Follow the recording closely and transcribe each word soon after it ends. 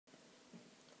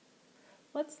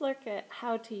Let's look at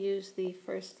how to use the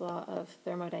first law of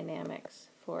thermodynamics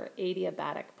for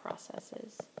adiabatic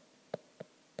processes.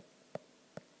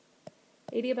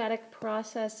 Adiabatic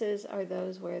processes are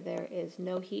those where there is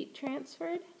no heat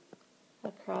transferred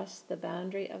across the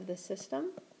boundary of the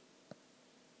system.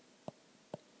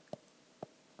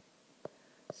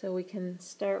 So we can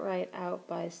start right out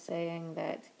by saying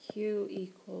that Q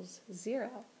equals 0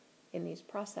 in these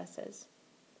processes.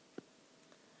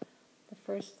 The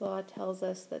first law tells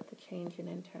us that the change in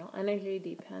internal energy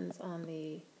depends on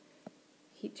the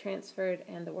heat transferred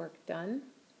and the work done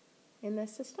in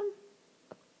this system,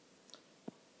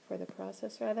 for the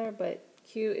process rather, but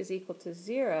Q is equal to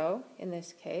 0 in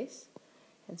this case,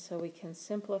 and so we can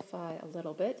simplify a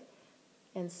little bit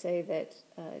and say that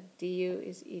du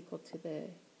is equal to the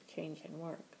change in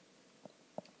work,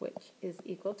 which is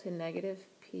equal to negative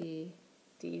P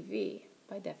dV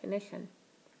by definition.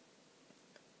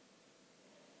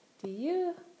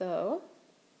 Du, though,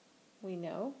 we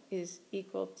know, is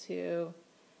equal to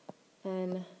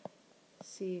N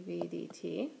CV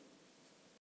dt.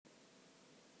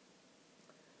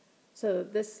 So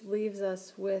this leaves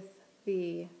us with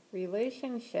the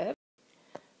relationship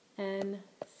N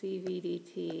CV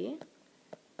dt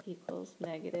equals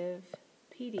negative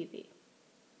P dV.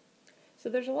 So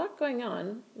there's a lot going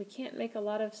on. We can't make a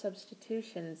lot of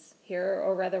substitutions here,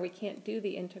 or rather we can't do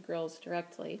the integrals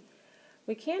directly.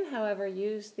 We can, however,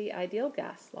 use the ideal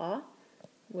gas law,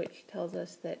 which tells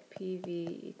us that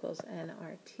PV equals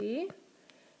nRT.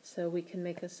 So we can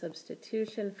make a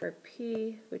substitution for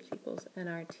P, which equals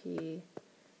nRT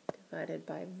divided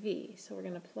by V. So we're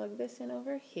going to plug this in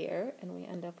over here, and we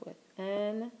end up with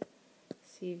N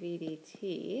CV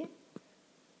dt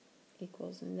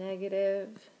equals negative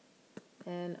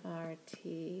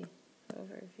nRT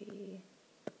over V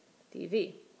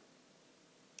dV.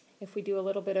 If we do a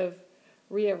little bit of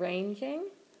rearranging,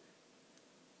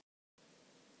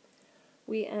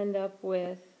 we end up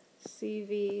with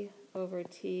CV over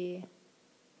T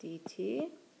dt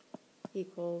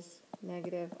equals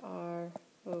negative R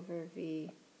over V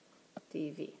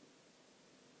dV.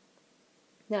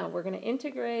 Now we're going to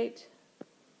integrate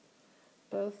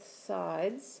both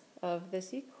sides of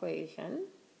this equation,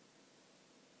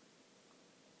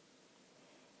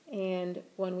 and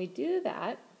when we do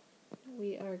that,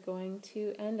 we are going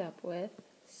to end up with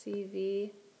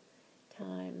CV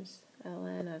times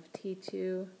ln of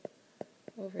T2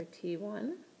 over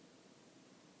T1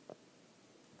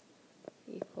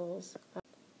 equals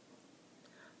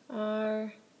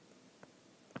R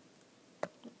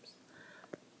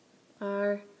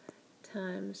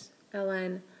times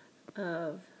ln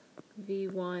of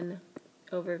V1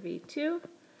 over V2,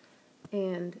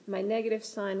 and my negative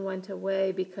sign went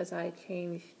away because I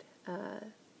changed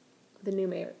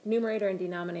the numerator and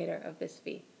denominator of this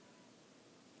V.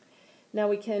 Now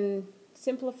we can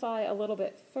simplify a little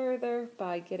bit further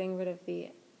by getting rid of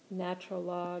the natural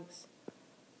logs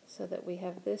so that we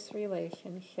have this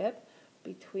relationship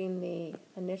between the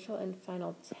initial and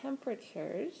final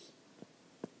temperatures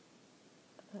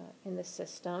in the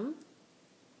system.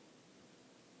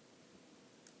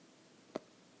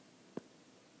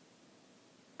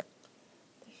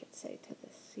 I should say to the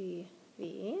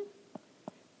CV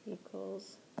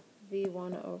equals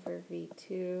V1 over V2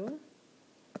 to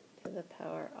the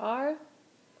power R,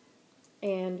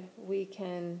 and we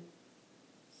can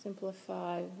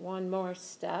simplify one more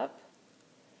step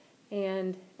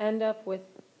and end up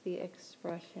with the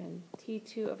expression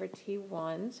T2 over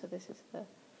T1, so this is the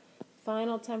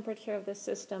final temperature of the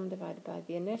system divided by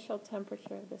the initial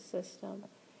temperature of the system,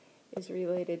 is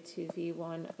related to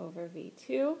V1 over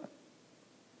V2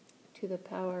 to the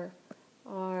power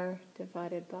R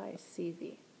divided by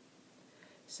CV.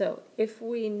 So if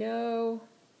we know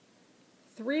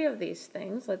three of these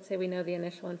things, let's say we know the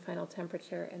initial and final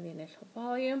temperature and the initial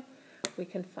volume, we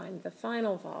can find the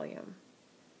final volume.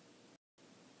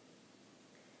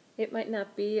 It might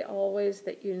not be always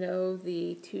that you know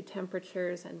the two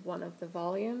temperatures and one of the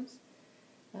volumes,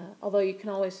 although you can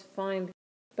always find,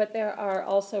 but there are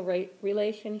also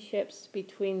relationships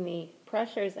between the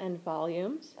pressures and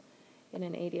volumes in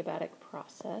an adiabatic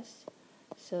process.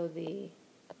 So the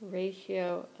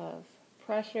ratio of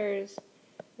pressures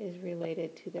is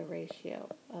related to the ratio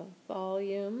of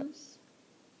volumes.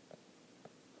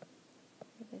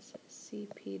 This is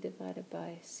Cp divided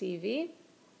by Cv.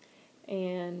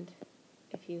 And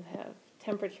if you have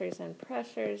temperatures and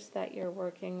pressures that you're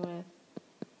working with,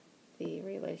 the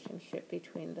relationship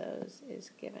between those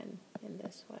is given in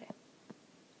this way.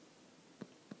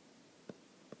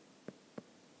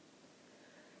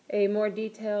 A more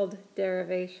detailed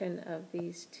derivation of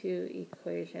these two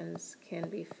equations can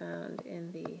be found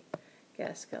in the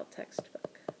Gaskell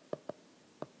textbook.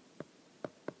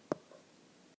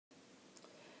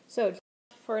 So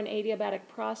for an adiabatic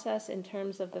process, in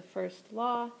terms of the first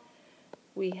law,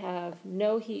 we have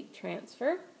no heat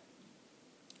transfer.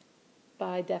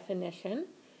 By definition,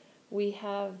 we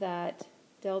have that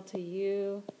delta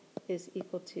U is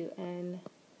equal to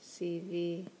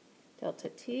NCV delta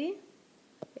T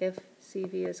if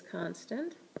CV is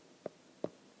constant,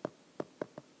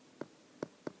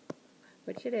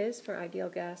 which it is for ideal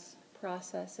gas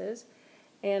processes.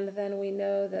 And then we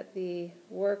know that the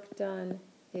work done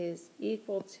is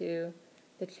equal to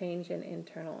the change in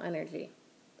internal energy.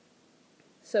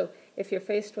 So if you're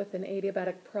faced with an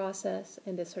adiabatic process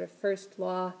and a sort of first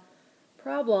law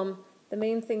problem, the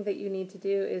main thing that you need to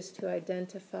do is to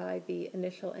identify the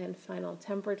initial and final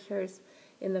temperatures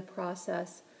in the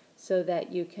process so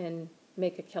that you can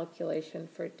make a calculation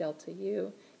for delta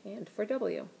U and for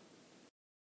W.